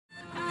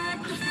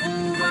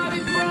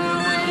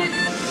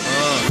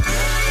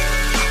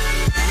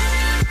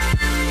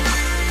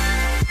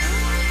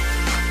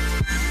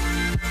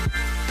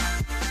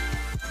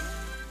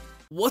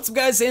What's up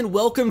guys, and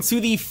welcome to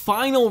the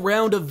final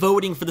round of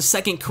voting for the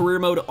second career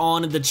mode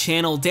on the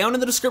channel. Down in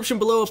the description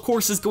below, of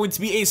course, is going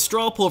to be a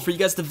straw poll for you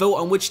guys to vote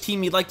on which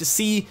team you'd like to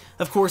see.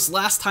 Of course,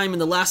 last time in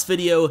the last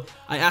video,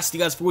 I asked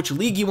you guys for which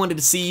league you wanted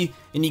to see,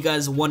 and you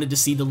guys wanted to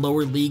see the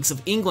lower leagues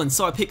of England.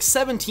 So I picked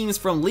 7 teams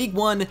from League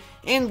 1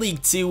 and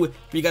League 2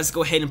 for you guys to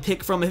go ahead and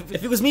pick from.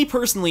 If it was me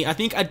personally, I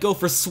think I'd go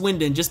for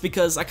Swindon, just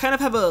because I kind of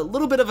have a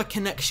little bit of a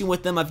connection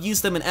with them. I've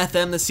used them in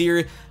FM this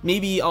year.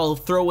 Maybe I'll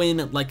throw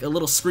in like a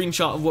little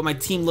screenshot of what my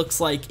team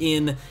looks like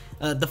in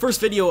the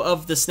first video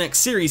of this next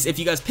series if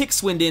you guys pick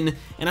Swindon,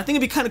 and I think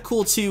it'd be kind of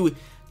cool to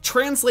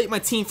translate my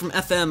team from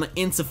FM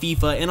into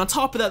FIFA. And on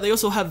top of that, they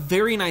also have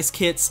very nice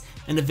kits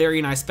and a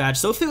very nice badge.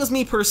 So if it was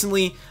me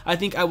personally, I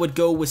think I would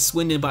go with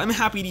Swindon, but I'm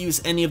happy to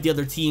use any of the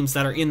other teams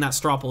that are in that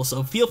straw poll,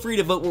 so feel free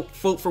to vote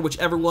for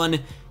whichever one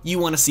you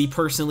want to see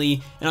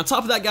personally. And on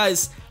top of that,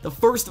 guys, the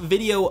first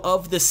video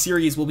of this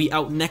series will be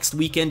out next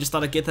weekend. Just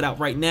thought I'd get that out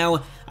right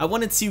now. I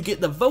wanted to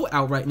get the vote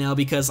out right now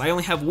because I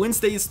only have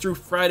Wednesdays through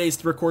Fridays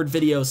to record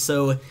videos,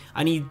 so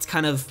I need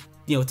kind of,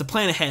 you know, to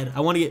plan ahead.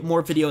 I want to get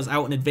more videos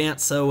out in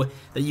advance so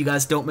that you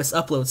guys don't miss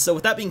uploads. So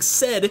with that being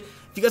said,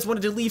 if you guys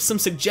wanted to leave some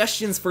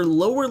suggestions for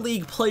lower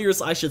league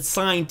players I should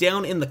sign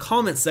down in the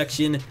comment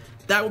section,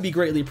 that would be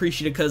greatly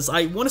appreciated, because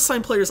I want to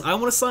sign players I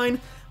want to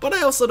sign, but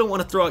I also don't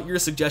want to throw out your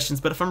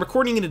suggestions. But if I'm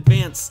recording in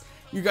advance,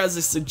 your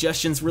guys'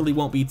 suggestions really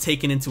won't be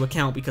taken into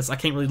account because I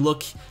can't really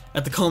look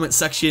at the comment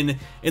section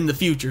in the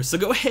future. So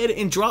go ahead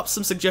and drop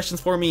some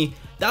suggestions for me.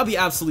 That would be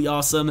absolutely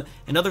awesome.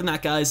 And other than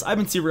that, guys, I've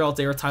been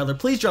TRayALLDay or Tyler.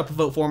 Please drop a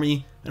vote for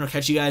me, and I'll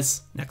catch you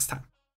guys next time.